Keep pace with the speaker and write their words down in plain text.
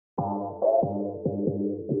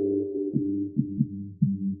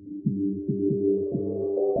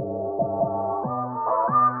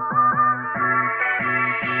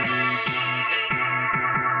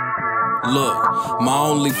Look, my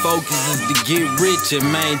only focus is to get rich and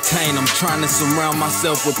maintain. I'm trying to surround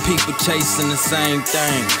myself with people chasing the same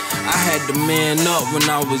thing. I had to man up when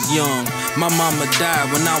I was young. My mama died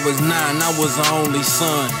when I was 9, I was the only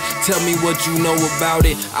son. Tell me what you know about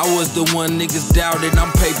it. I was the one niggas doubted.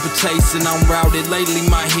 I'm paper chasing, I'm routed. Lately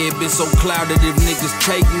my head been so clouded. If niggas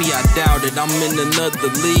take me, I doubt it. I'm in another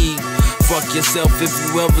league. Fuck yourself if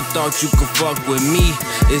you ever thought you could fuck with me.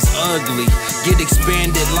 It's ugly, get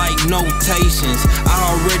expanded like notations. I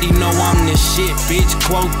already know I'm this shit, bitch,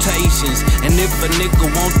 quotations. And if a nigga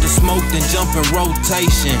want the smoke, then jump in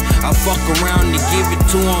rotation. I fuck around and give it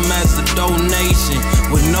to him as a donation.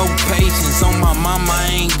 With no patience, on my mama,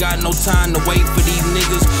 I ain't got no time to wait for these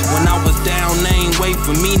niggas. When I was down, they ain't wait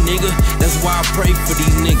for me, nigga. That's why I pray for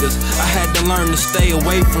these niggas. I had to learn to stay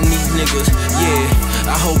away from these niggas. Yeah,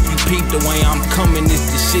 I hope you peep the way I'm coming. It's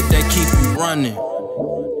the shit that keep you running.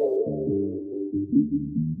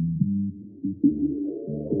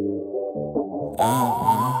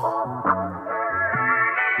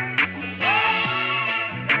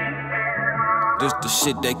 This the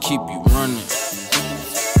shit that keep you running.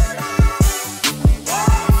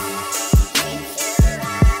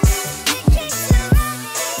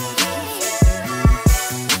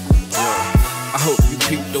 I hope you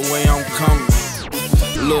peep the way I'm coming.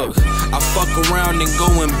 Look, I fuck around and go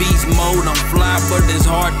in beast mode. I'm fly, but it's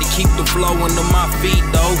hard to keep the flow under my feet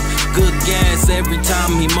though. Good gas every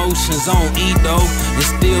time, emotions on E though. And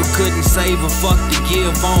still couldn't save a fuck to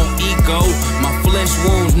give on ego. My flesh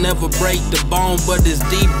wounds never break the bone, but it's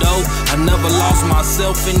deep though. I never lost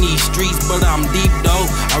myself in these streets, but I'm deep though.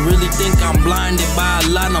 I really think I'm blinded by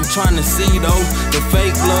a lot I'm trying to see though. The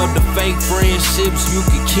fake love, the fake friendships, you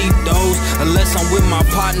can keep those. Unless I'm with my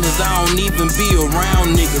partners, I don't even be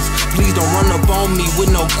around niggas. Please don't run up on me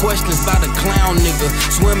with no questions about a clown nigga.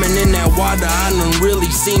 Swimming in that water, I done really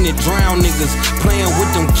seen it drown niggas. Playing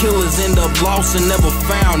with them killers, end up lost and never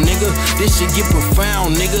found, nigga. This shit get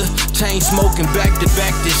profound, nigga. Chain smoking back to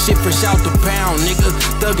back, this shit fresh out the pound, nigga.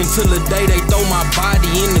 Thuggin' till the day they throw my body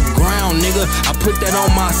in the ground, nigga. I put that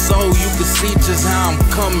on my soul, you can see just how I'm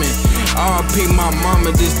coming. R.I.P. my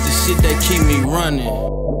mama, this the shit that keep me running.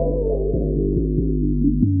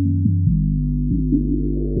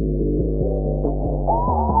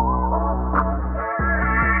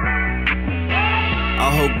 I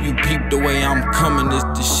hope you peep the way I'm coming. It's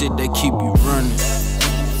the shit that keep you running.